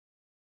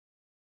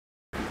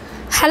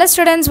Hello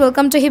students,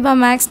 welcome to Hiba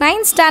Max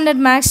 9th Standard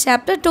Max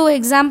Chapter 2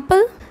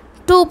 Example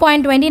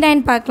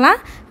 2.29 பார்க்கலாம்.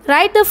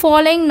 Write the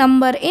following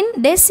number in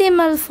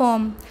decimal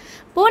form.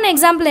 போன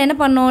example என்ன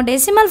பண்ணோம்,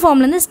 decimal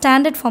ஃபார்ம்லேருந்து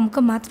standard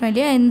ஃபார்முக்கு மாற்றணும்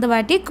இல்லையா. இந்த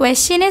வாட்டி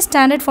கொஸ்டினே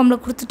ஸ்டாண்டர்ட்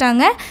ஃபார்மில்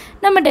கொடுத்துட்டாங்க,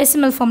 நம்ம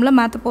டெசிமல் ஃபார்மில்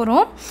மாற்ற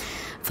போகிறோம்.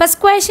 First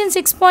question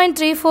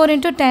 6.34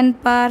 into 10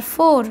 power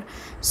 4.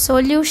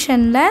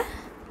 சொல்யூஷனில்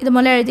இது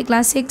முதல்ல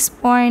எழுதிக்கலாம்.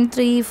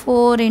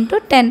 6.34 into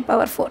 10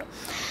 power 4.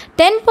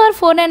 10 power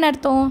 4 என்ன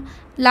அர்த்தம்,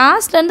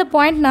 லாஸ்ட்லேருந்து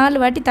பாயிண்ட் 4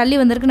 வாட்டி தள்ளி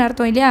வந்திருக்குன்னு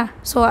அர்த்தம் இல்லையா.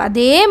 ஸோ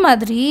அதே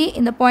மாதிரி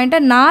இந்த பாயிண்ட்டை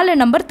 4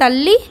 நம்பர்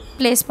தள்ளி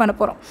ப்ளேஸ் பண்ண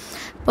போகிறோம்.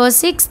 இப்போ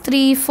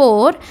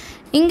 634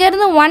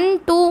 இங்கேருந்து 1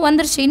 2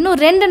 வந்துருச்சு, இன்னும்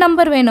 2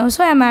 நம்பர் வேணும்.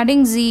 So I'm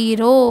adding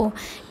 0.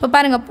 இப்போ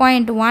பாருங்கள்,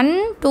 பாயிண்ட் 1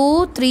 2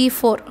 3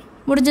 4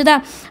 முடிஞ்சுதா.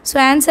 ஸோ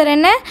ஆன்சர்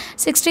என்ன,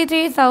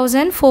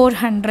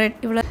 63,400.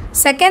 இவ்வளோ.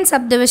 செகண்ட்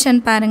சப்டிவிஷன்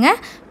பாருங்கள்,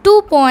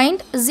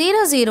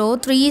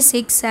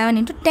 2.00367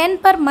 into 10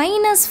 power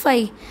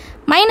 -5.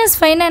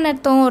 -5 என்ன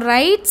அர்த்தம்,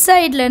 ரைட்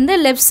சைட்லேருந்து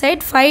லெஃப்ட்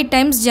சைட் 5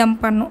 டைம்ஸ் ஜம்ப்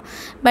பண்ணும்.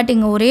 பட்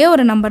இங்கே ஒரே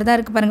ஒரு நம்பர் தான்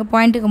இருக்குது பாருங்கள்,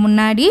 பாயிண்ட்டுக்கு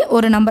முன்னாடி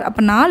ஒரு நம்பர்.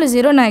 அப்போ 4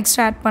 0 நான்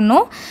எக்ஸ்ட்ரா ஆட்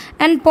பண்ணோம்.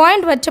 அண்ட்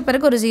பாயிண்ட் வச்ச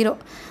பிறகு ஒரு 0.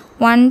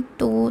 1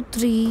 2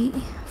 3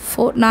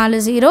 4 4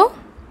 0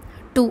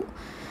 2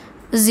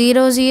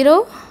 0 0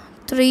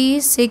 3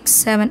 6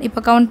 7. இப்போ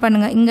கவுண்ட்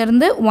பண்ணுங்கள்,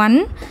 இங்கேருந்து 1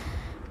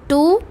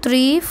 2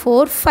 3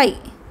 4 5.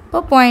 இப்போ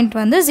பாயிண்ட்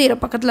வந்து 0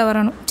 பக்கத்தில்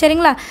வரணும்,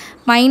 சரிங்களா.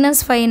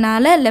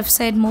 -5னால லெஃப்ட்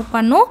சைட் மூவ்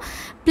பண்ணும்,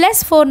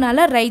 +4னால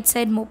ரைட்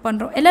சைட் மூவ்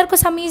பண்ணுறோம்.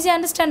 எல்லாருக்கும் சம் ஈஸியாக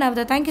அண்டர்ஸ்டாண்ட்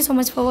ஆகுது. தேங்க்யூ ஸோ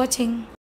மச் ஃபார் வாட்சிங்.